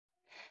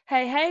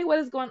Hey, what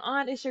is going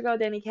on? It's your girl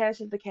Danny Cash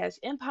of the KASH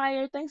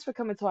Empire. Thanks for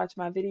coming to watch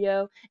my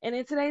video. And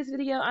in today's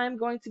video, I'm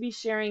going to be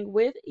sharing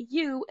with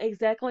you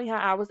exactly how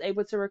I was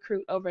able to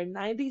recruit over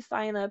 90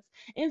 signups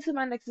into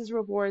my Nexus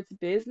Rewards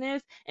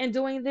business and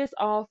doing this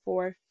all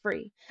for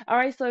free. All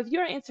right, so if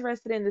you're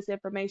interested in this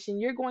information,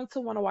 you're going to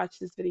want to watch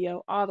this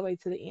video all the way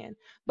to the end.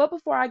 But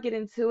before I get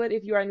into it,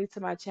 if you are new to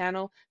my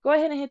channel, go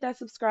ahead and hit that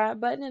subscribe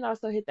button and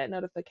also hit that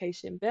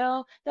notification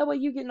bell. That way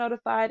you get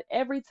notified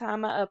every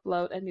time I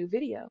upload a new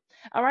video.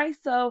 All right,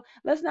 so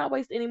let's not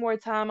waste any more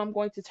time. I'm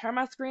going to turn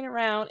my screen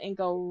around and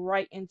go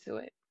right into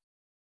it.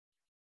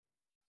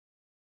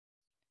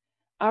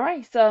 All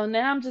right, so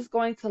now I'm just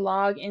going to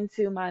log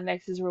into my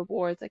Nexus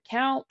Rewards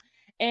account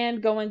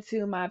and go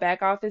into my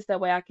back office. That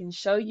way I can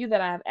show you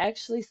that I've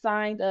actually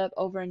signed up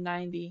over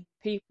 90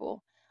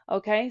 people.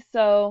 Okay,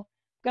 so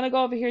I'm going to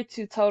go over here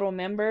to total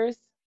members.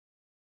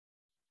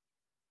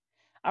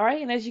 All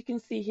right, and as you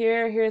can see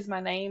here, here's my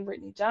name,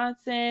 Brittany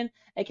Johnson,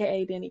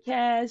 aka Danny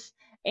Cash,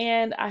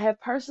 and I have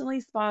personally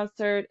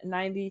sponsored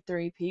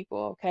 93 people,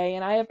 okay,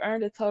 and I have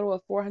earned a total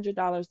of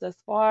 $400 thus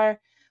far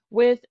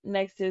with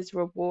Nexus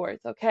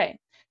Rewards, okay.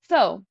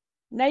 So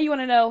now you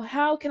want to know,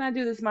 how can I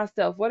do this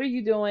myself? What are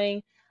you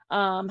doing?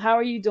 How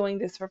are you doing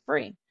this for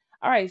free?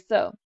 All right,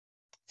 so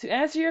to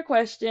answer your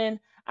question,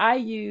 I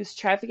use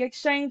traffic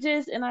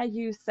exchanges and I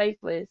use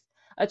SafeList.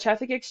 A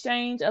traffic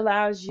exchange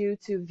allows you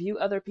to view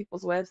other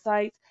people's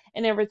websites,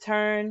 and in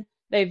return,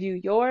 they view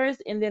yours.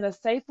 And then a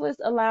SafeList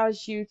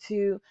allows you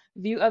to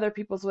view other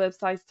people's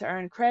websites to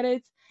earn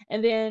credits.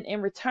 And then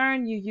in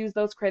return, you use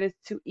those credits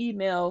to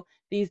email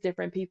these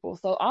different people.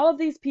 So all of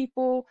these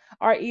people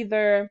are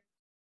either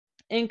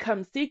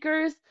income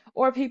seekers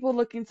or people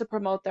looking to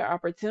promote their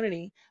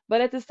opportunity.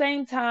 But at the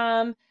same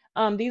time,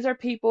 these are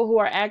people who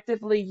are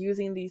actively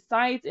using these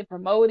sites and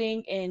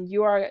promoting, and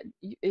you're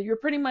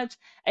pretty much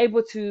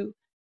able to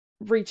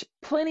reach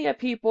plenty of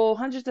people,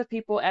 hundreds of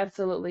people,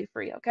 absolutely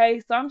free.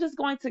 Okay, so I'm just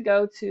going to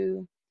go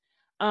to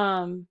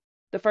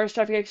the first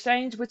traffic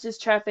exchange, which is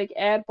Traffic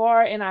Ad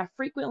Bar, and I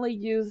frequently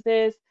use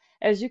this.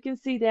 As you can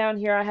see down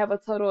here, I have a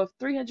total of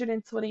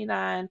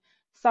 329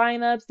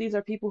 signups. These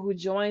are people who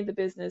joined the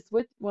business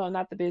with, well,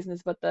 not the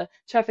business, but the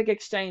traffic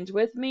exchange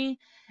with me.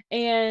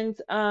 And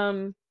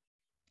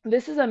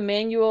this is a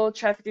manual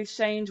traffic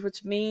exchange,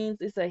 which means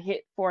it's a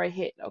hit for a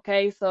hit.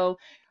 Okay, so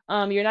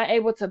you're not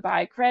able to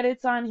buy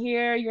credits on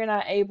here. You're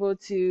not able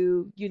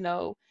to,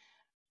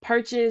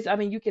 purchase. I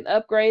mean, you can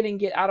upgrade and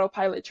get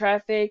autopilot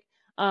traffic,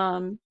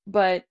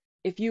 but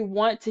if you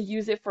want to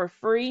use it for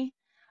free,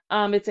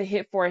 it's a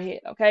hit for a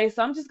hit. Okay,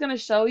 so I'm just going to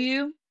show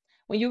you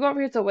when you go over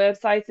here to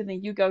websites and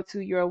then you go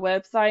to your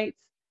websites.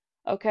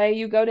 Okay,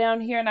 you go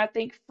down here, and I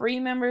think free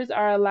members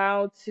are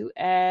allowed to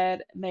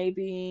add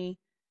maybe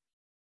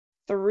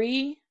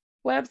 3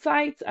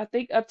 websites. I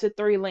think up to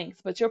 3 links,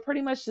 but you'll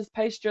pretty much just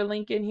paste your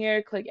link in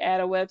here, click add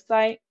a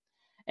website.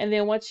 And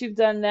then once you've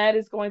done that,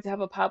 it's going to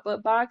have a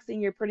pop-up box,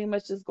 and you're pretty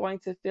much just going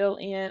to fill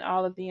in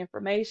all of the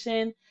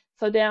information.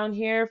 So down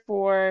here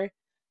for,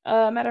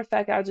 matter of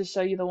fact, I'll just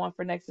show you the one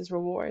for Nexus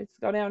Rewards.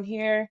 Go down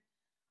here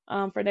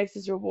for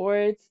Nexus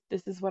Rewards.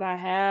 This is what I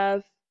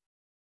have.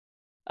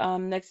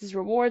 Nexus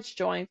Rewards,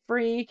 join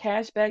free,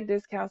 cashback,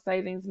 discount,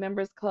 savings,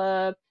 members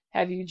club.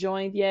 Have you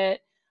joined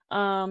yet?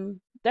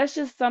 That's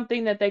just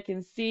something that they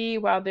can see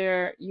while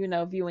they're,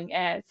 viewing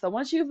ads. So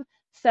once you've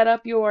set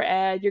up your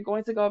ad, you're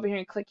going to go over here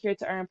and click here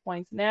to earn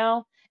points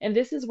now. And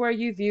this is where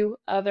you view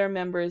other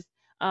members'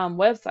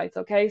 websites.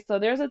 Okay, so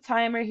there's a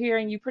timer here,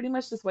 and you pretty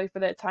much just wait for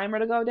that timer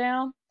to go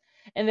down.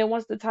 And then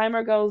once the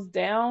timer goes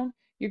down,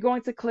 you're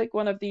going to click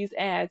one of these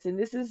ads, and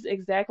this is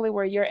exactly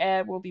where your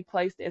ad will be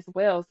placed as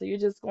well. So you're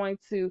just going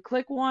to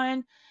click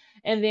one,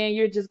 and then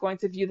you're just going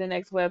to view the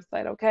next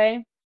website.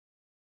 Okay,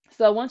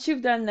 so once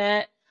you've done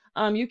that,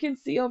 you can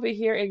see over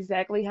here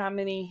exactly how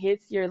many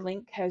hits your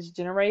link has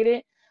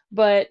generated,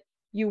 but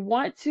you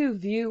want to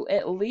view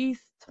at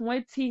least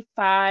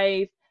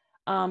 25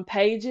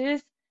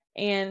 pages,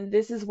 and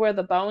this is where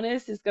the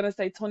bonus is going to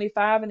say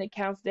 25, and it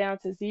counts down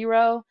to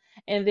 0.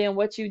 And then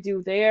what you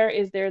do there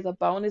is there's a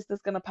bonus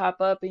that's going to pop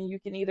up, and you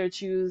can either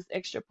choose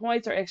extra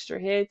points or extra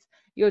hits.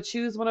 You'll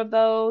choose one of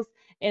those,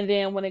 and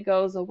then when it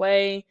goes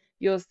away,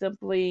 you'll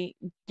simply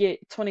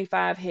get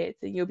 25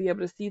 hits, and you'll be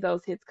able to see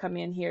those hits come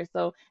in here.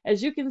 So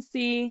as you can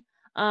see,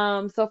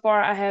 so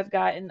far I have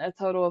gotten a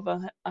total of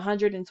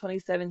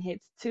 127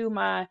 hits to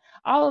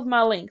all of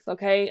my links.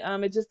 Okay,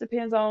 it just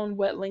depends on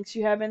what links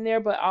you have in there,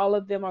 but all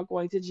of them are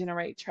going to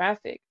generate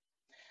traffic.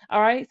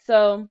 All right,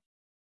 so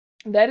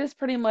that is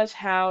pretty much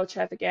how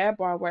traffic ad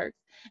bar works.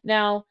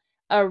 Now,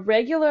 a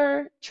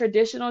regular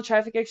traditional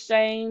traffic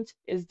exchange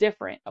is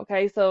different.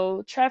 Okay,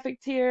 so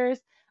traffic tiers,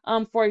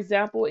 for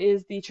example,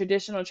 is the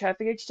traditional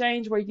traffic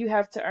exchange where you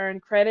have to earn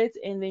credits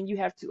and then you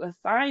have to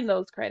assign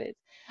those credits.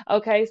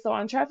 Okay, so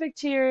on traffic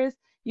tiers,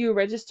 you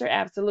register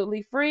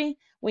absolutely free.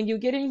 When you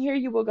get in here,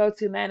 you will go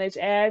to manage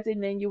ads,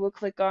 and then you will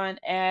click on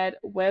add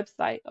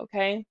website.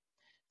 Okay,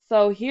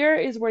 so here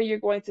is where you're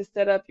going to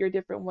set up your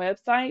different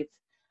websites.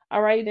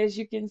 All right, as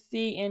you can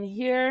see in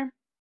here,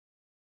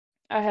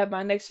 I have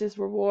my Nexus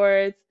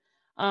Rewards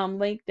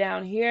link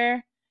down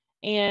here.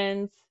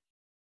 And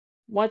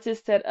once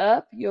it's set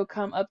up, you'll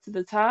come up to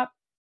the top.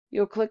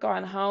 You'll click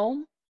on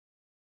home.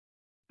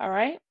 All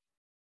right.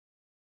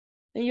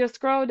 Then you'll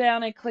scroll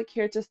down and click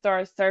here to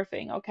start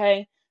surfing.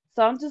 Okay.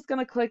 So I'm just going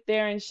to click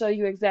there and show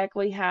you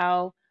exactly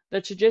how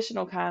the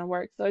traditional kind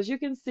works. So as you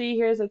can see,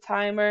 here's a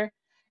timer,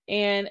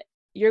 and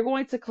you're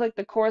going to click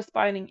the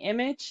corresponding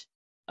image.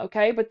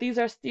 Okay. But these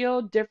are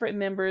still different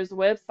members'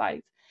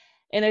 websites.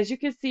 And as you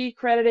can see,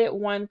 credited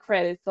 1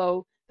 credit.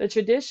 So the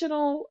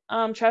traditional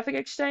traffic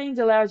exchange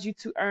allows you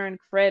to earn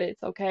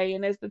credits, okay?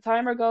 And as the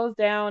timer goes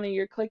down and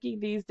you're clicking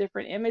these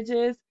different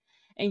images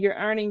and you're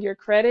earning your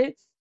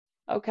credits,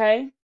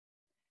 okay,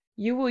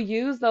 you will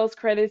use those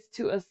credits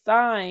to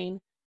assign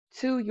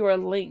to your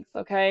links,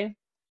 okay?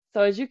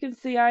 So as you can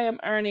see, I am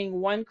earning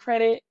 1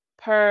 credit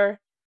per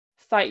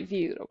site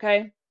viewed,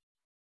 okay?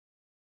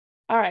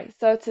 All right,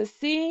 so to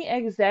see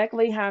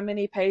exactly how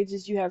many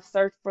pages you have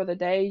surfed for the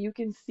day, you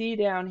can see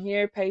down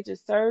here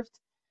pages surfed,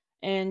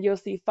 and you'll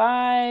see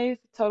 5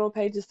 total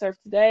pages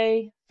surfed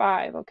today,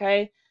 5,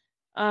 okay?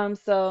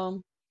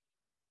 So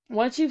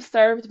once you've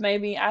served,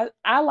 maybe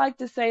I like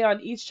to say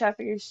on each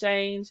traffic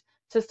exchange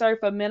to serve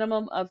a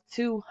minimum of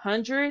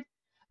 200,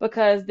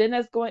 because then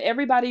that's going,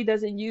 everybody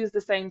doesn't use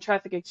the same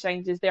traffic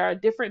exchanges. There are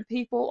different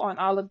people on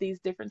all of these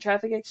different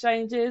traffic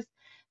exchanges.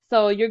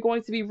 So you're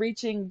going to be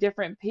reaching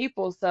different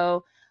people.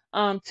 So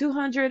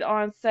 200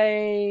 on,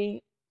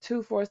 say,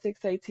 2, 4,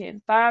 6, 8,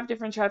 10, 5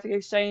 different traffic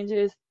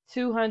exchanges,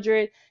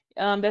 200,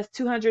 that's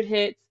 200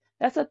 hits.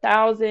 That's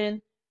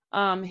 1,000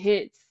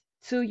 hits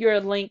to your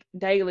link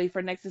daily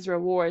for Nexus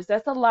Rewards.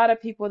 That's a lot of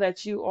people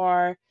that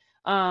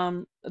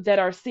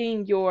are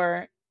seeing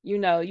your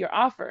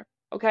offer.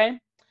 Okay.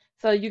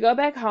 So you go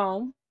back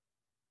home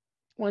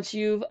once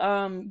you've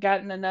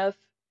gotten enough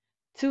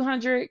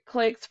 200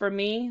 clicks for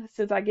me,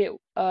 since I get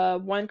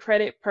 1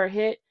 credit per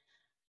hit.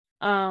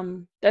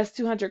 That's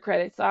 200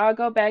 credits. So I'll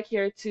go back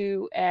here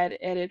to add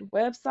edit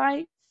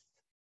websites,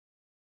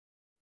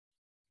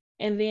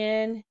 and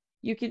then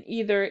you can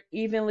either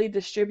evenly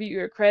distribute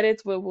your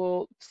credits, where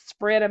we'll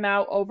spread them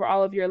out over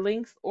all of your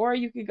links, or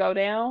you could go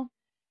down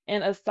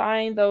and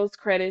assign those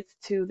credits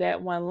to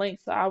that one link.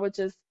 So I would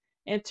just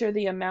enter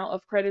the amount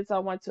of credits I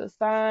want to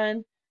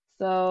assign.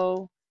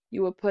 So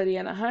you would put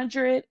in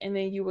 100, and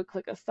then you would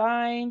click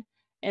assign,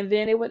 and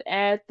then it would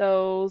add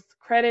those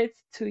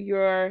credits to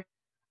your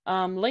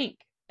link,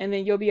 and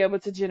then you'll be able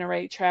to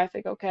generate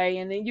traffic. Okay,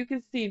 and then you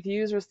can see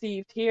views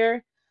received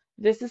here.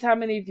 This is how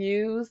many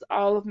views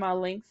all of my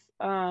links,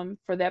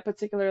 for that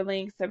particular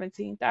link,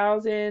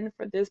 17,000.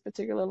 For this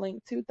particular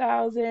link,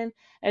 2,000.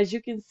 As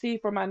you can see,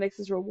 for my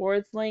Nexus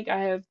Rewards link,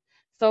 I have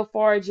so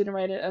far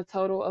generated a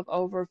total of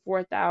over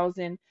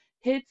 4,000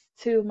 hits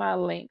to my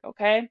link,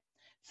 okay?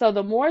 So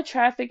the more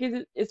traffic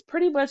is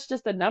pretty much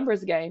just a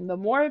numbers game. The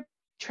more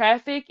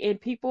traffic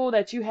and people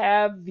that you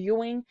have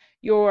viewing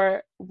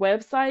your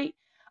website,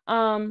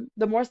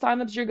 the more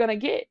signups you're going to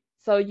get.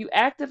 So you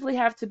actively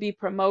have to be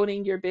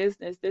promoting your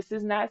business. This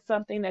is not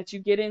something that you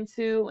get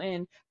into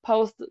and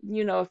post,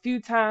 a few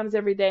times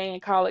every day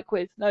and call it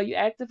quits. No, you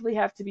actively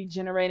have to be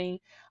generating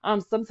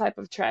some type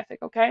of traffic,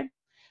 okay?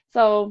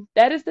 So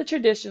that is the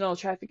traditional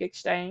traffic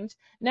exchange.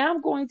 Now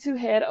I'm going to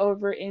head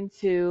over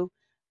into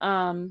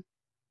um,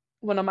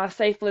 one of my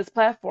safe list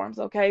platforms,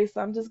 okay? So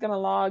I'm just going to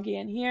log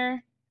in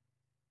here,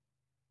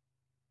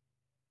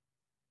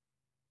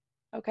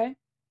 okay?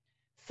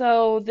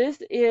 So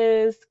this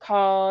is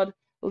called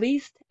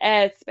Least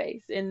Ad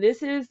Space, and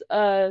this is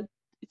a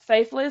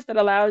safe list that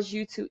allows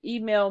you to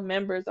email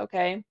members,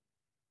 okay?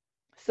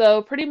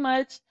 So pretty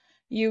much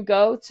you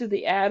go to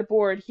the ad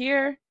board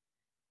here,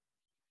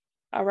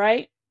 all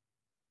right?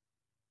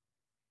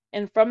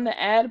 And from the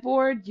ad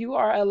board, you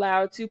are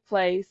allowed to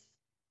place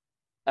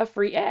a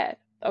free ad,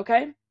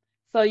 okay?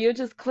 So you'll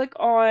just click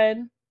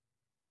on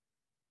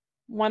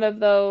one of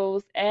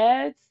those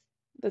ads,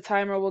 the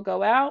timer will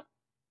go out,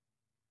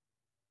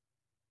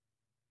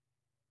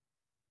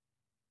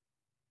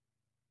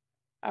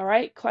 all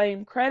right?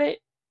 Claim credit,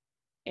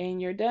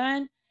 and you're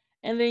done.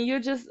 And then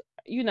you just,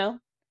 you know,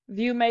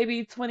 view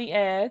maybe 20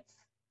 ads.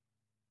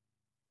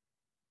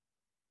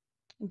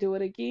 Do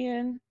it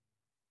again.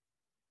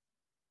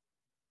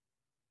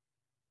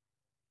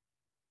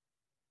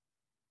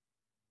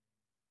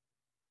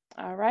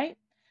 All right.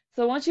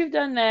 So once you've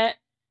done that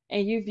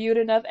and you've viewed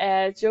enough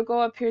ads, you'll go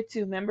up here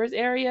to members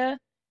area.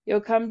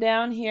 You'll come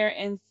down here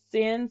and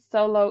send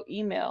solo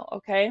email.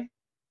 Okay.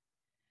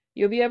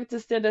 You'll be able to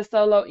send a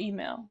solo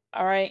email.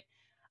 All right.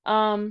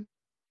 Um,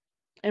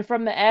 and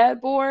from the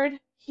ad board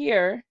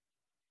here,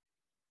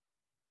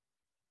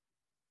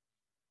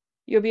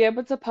 you'll be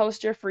able to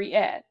post your free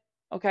ad.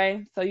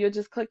 Okay, so you'll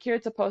just click here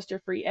to post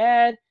your free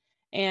ad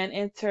and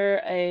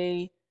enter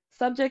a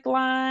subject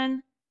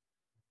line,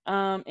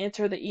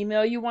 enter the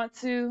email you want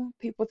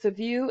people to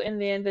view,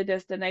 and then the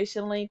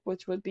destination link,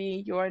 which would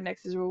be your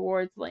Nexus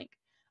Rewards link.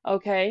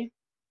 Okay,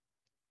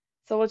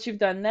 so once you've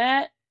done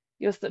that,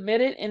 you'll submit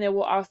it, and it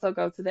will also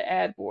go to the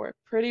ad board.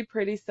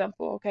 Pretty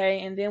simple,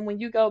 okay? And then when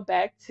you go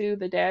back to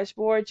the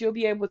dashboard, you'll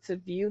be able to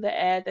view the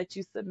ad that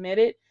you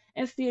submitted,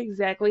 and see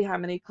exactly how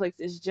many clicks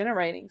it's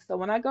generating. So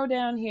when I go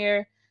down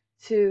here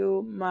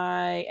to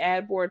my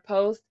ad board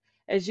post,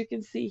 as you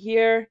can see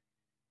here,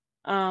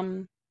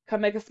 come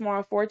make a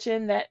small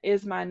fortune. That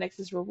is my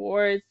Nexus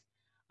Rewards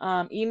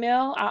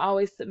email. I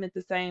always submit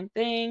the same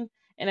thing.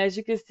 And as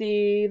you can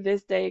see,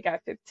 this day it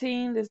got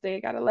 15, this day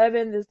it got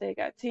 11, this day it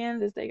got 10,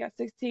 this day it got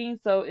 16.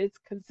 So it's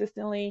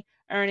consistently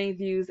earning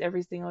views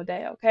every single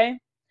day, okay?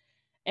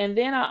 And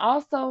then I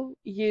also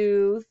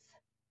use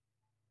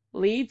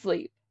Lead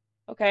Sleep,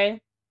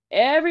 okay?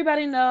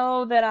 Everybody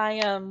know that I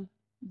am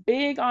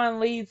big on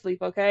Lead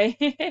Sleep,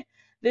 okay?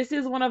 This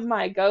is one of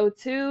my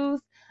go-tos.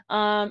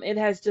 It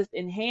has just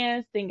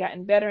enhanced and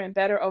gotten better and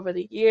better over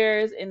the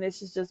years, and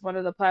this is just one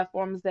of the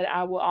platforms that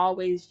I will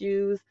always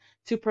use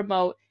to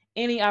promote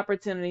any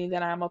opportunity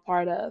that I'm a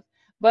part of.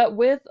 But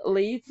with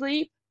Lead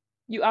Sleep,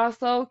 you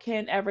also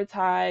can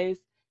advertise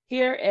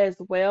here as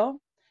well.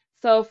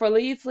 So for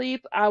Lead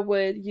Sleep, I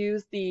would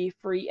use the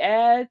free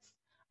ads.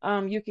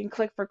 You can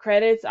click for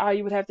credits. All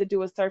you would have to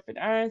do is surf and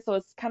earn. So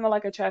it's kind of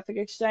like a traffic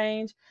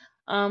exchange.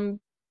 Um,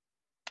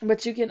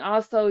 but you can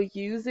also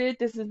use it.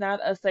 This is not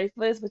a safe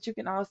list, but you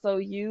can also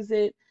use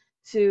it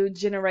to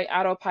generate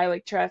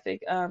autopilot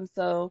traffic.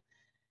 So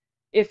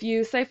if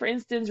you say, for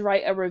instance,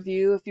 write a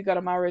review, if you go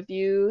to my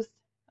reviews,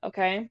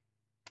 okay,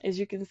 as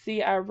you can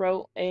see, I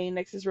wrote a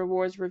Nexus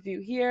Rewards review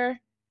here.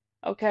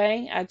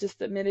 Okay, I just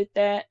submitted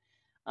that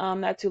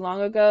not too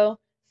long ago.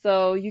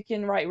 So you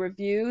can write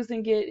reviews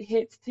and get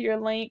hits to your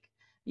link.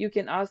 You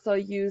can also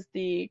use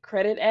the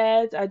credit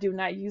ads. I do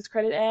not use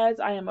credit ads.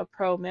 I am a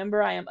pro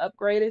member. I am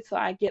upgraded, so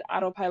I get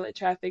autopilot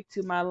traffic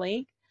to my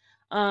link.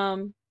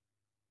 Um,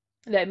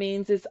 that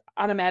means it's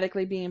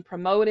automatically being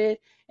promoted.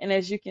 And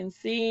as you can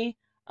see,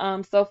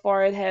 so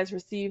far it has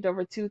received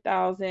over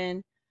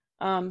 2,000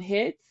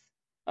 hits,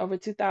 over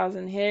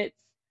 2,000 hits.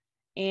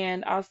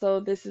 And also,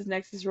 this is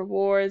Nexus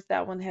Rewards.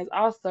 That one has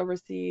also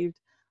received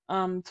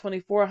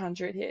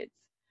 2,400 hits.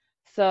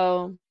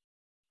 So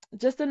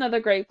just another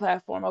great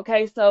platform.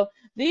 Okay, so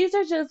these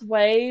are just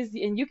ways,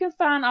 and you can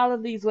find all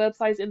of these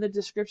websites in the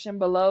description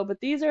below, but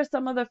these are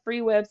some of the free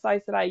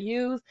websites that I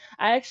use.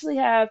 I actually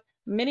have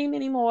many,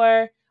 many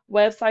more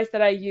websites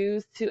that I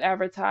use to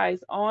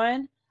advertise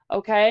on.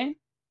 Okay.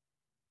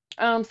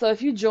 So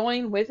if you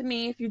join with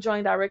me, if you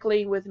join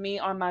directly with me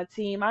on my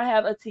team, I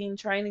have a team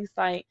training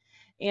site,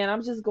 and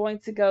I'm just going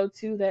to go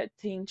to that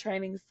team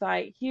training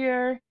site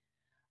here.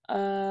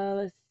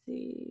 Let's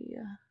see.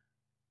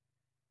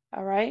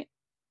 All right.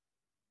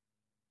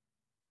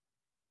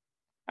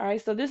 All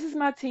right, so this is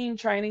my team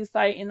training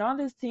site, and on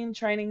this team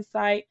training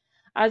site,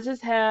 I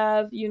just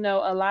have,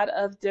 a lot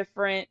of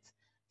different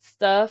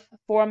stuff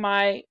for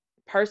my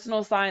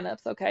personal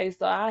signups. Okay,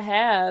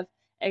 so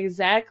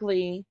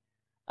exactly,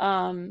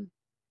 um,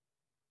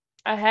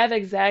 I have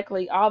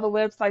exactly all the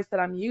websites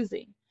that I'm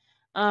using.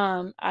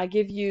 I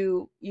give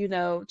you,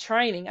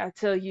 training. I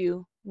tell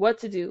you what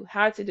to do,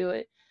 how to do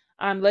it.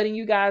 I'm letting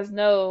you guys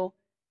know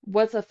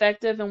what's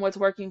effective and what's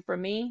working for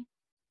me.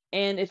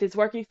 And if it's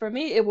working for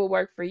me, it will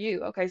work for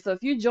you. Okay, so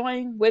if you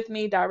join with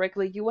me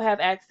directly, you will have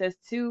access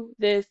to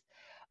this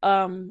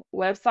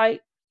website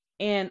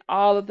and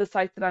all of the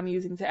sites that I'm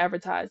using to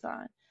advertise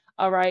on.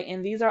 All right,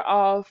 and these are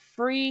all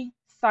free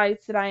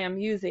sites that I am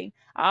using.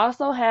 I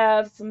also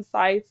have some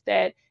sites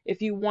that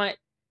if you want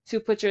to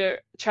put your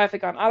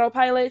traffic on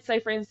autopilot, say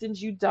for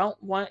instance, you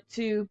don't want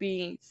to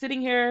be sitting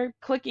here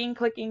clicking,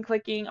 clicking,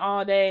 clicking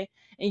all day,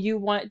 and you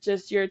want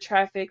just your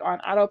traffic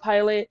on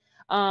autopilot.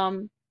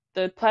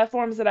 The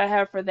platforms that I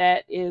have for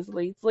that is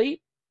Lead Sleep,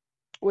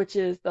 which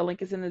is the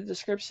link is in the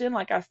description.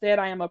 Like I said,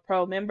 I am a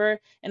pro member,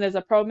 and as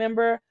a pro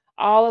member,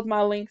 all of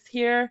my links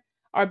here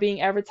are being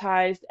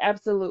advertised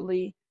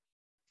absolutely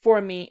for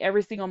me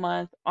every single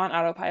month on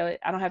autopilot.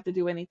 I don't have to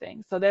do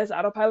anything. So there's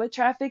autopilot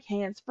traffic,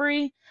 hands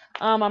free.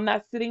 I'm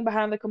not sitting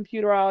behind the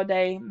computer all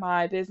day.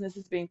 My business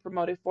is being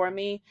promoted for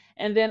me.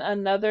 And then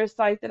another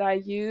site that I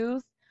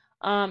use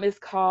is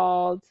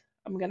called,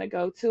 I'm going to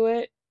go to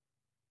it.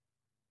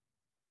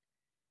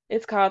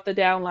 It's called the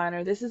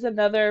Downliner. This is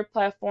another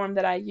platform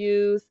that I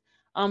use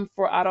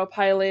for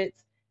autopilot,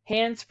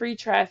 hands-free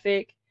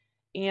traffic.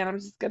 And I'm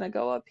just going to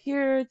go up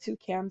here to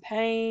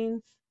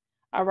campaigns.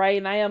 All right.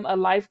 And I am a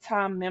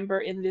lifetime member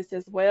in this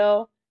as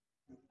well.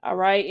 All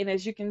right. And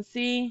as you can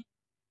see,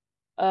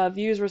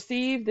 views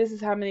received. This is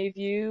how many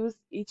views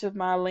each of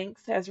my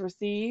links has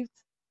received,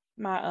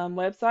 my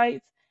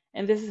websites.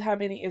 And this is how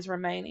many is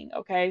remaining.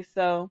 Okay.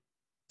 So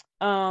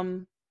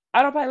um,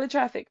 autopilot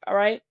traffic. All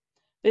right.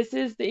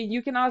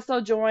 You can also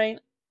join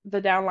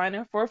the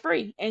downliner for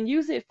free and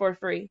use it for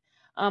free.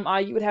 All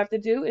you would have to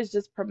do is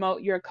just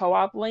promote your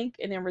co-op link,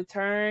 and in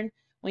return,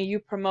 when you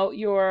promote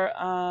your,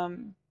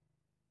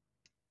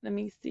 let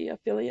me see,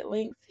 affiliate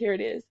links, here it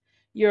is,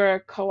 your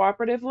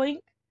cooperative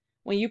link.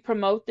 When you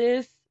promote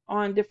this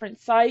on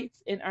different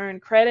sites and earn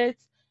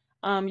credits,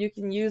 you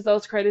can use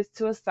those credits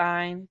to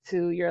assign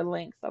to your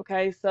links.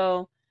 Okay.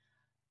 So,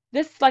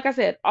 this, like I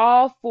said,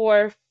 all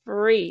for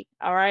free.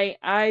 All right.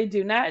 I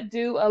do not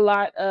do a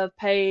lot of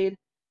paid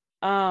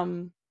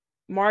um,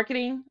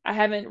 marketing. I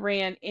haven't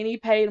ran any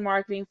paid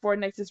marketing for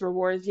Nexus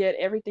Rewards yet.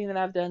 Everything that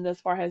I've done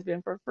thus far has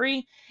been for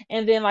free.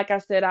 And then, like I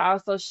said, I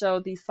also show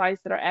these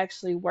sites that are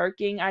actually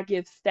working. I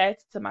give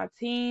stats to my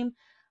team,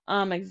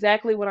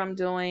 exactly what I'm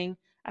doing.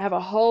 I have a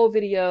whole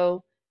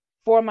video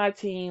for my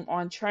team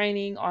on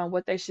training on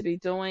what they should be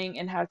doing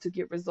and how to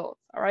get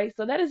results. All right,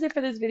 so that is it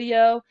for this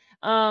video.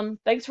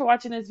 Thanks for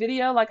watching this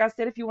video. Like I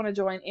said, if you want to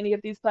join any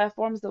of these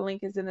platforms, the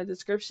link is in the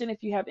description.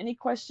 If you have any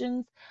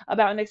questions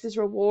about Nexus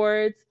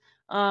Rewards,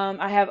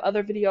 I have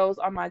other videos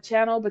on my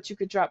channel, but you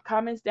could drop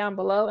comments down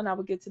below and I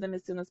will get to them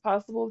as soon as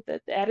possible.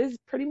 That is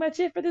pretty much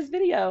it for this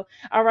video.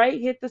 All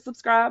right, hit the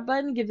subscribe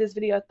button, give this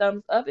video a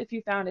thumbs up if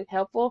you found it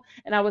helpful,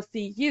 and I will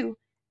see you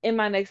in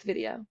my next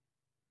video.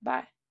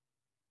 Bye.